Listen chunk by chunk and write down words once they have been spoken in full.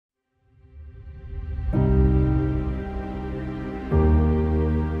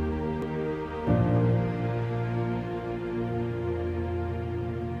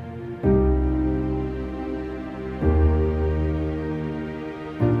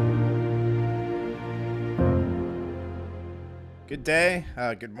Good day,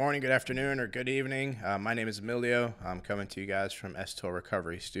 good morning, good afternoon, or good evening. My name is Emilio. I'm coming to you guys from STL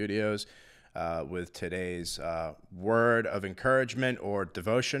Recovery Studios with today's word of encouragement or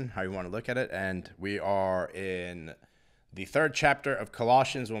devotion, how you want to look at it. And we are in the third chapter of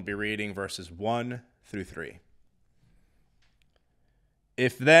Colossians. We'll be reading verses 1 through 3.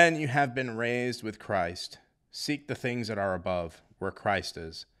 If then you have been raised with Christ, seek the things that are above, where Christ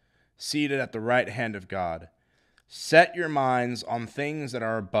is, seated at the right hand of God. Set your minds on things that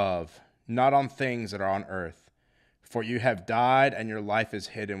are above, not on things that are on earth. For you have died, and your life is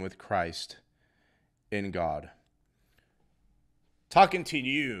hidden with Christ in God. Talking to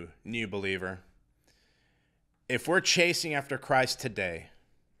you, new believer, if we're chasing after Christ today,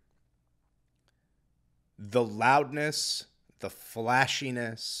 the loudness, the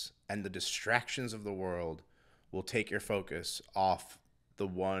flashiness, and the distractions of the world will take your focus off the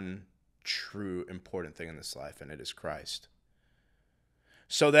one true important thing in this life, and it is Christ.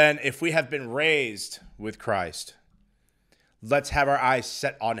 So then, if we have been raised with Christ, let's have our eyes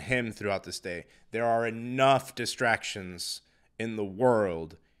set on him throughout this day. There are enough distractions in the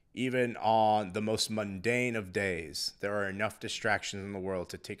world, even on the most mundane of days. There are enough distractions in the world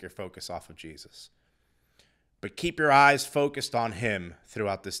to take your focus off of Jesus. But keep your eyes focused on him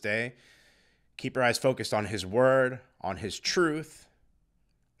throughout this day. Keep your eyes focused on his word, on his truth,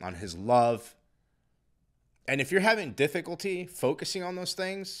 on his love. And if you're having difficulty focusing on those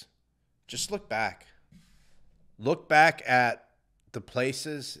things, just look back. Look back at the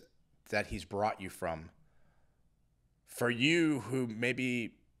places that he's brought you from. For you who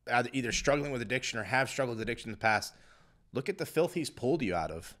maybe either struggling with addiction or have struggled with addiction in the past, look at the filth he's pulled you out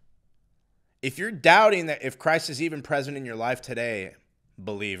of. If you're doubting that if Christ is even present in your life today,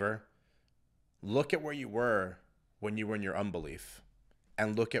 believer, look at where you were when you were in your unbelief.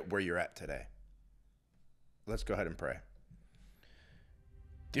 And look at where you're at today. Let's go ahead and pray.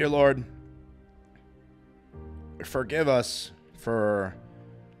 Dear Lord, forgive us for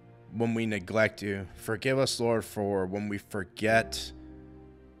when we neglect you. Forgive us, Lord, for when we forget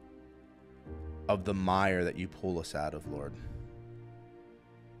of the mire that you pull us out of, Lord.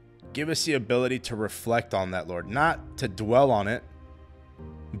 Give us the ability to reflect on that, Lord, not to dwell on it,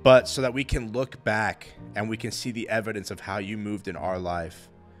 but so that we can look back and we can see the evidence of how you moved in our life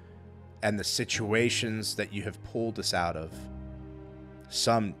and the situations that you have pulled us out of.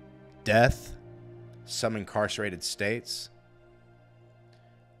 Some death, some incarcerated states.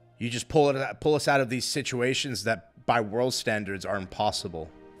 You just pull us out of these situations that by world standards are impossible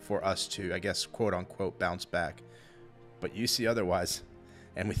for us to, I guess, quote unquote, bounce back. But you see otherwise.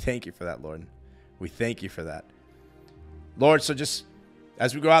 And we thank you for that, Lord. We thank you for that. Lord, so just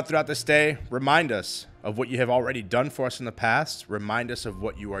as we go out throughout this day, remind us of what you have already done for us in the past. Remind us of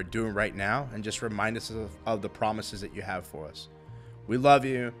what you are doing right now. And just remind us of the promises that you have for us. We love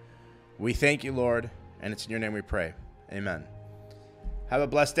you. We thank you, Lord. And it's in your name we pray. Amen. Have a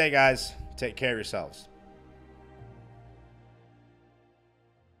blessed day, guys. Take care of yourselves.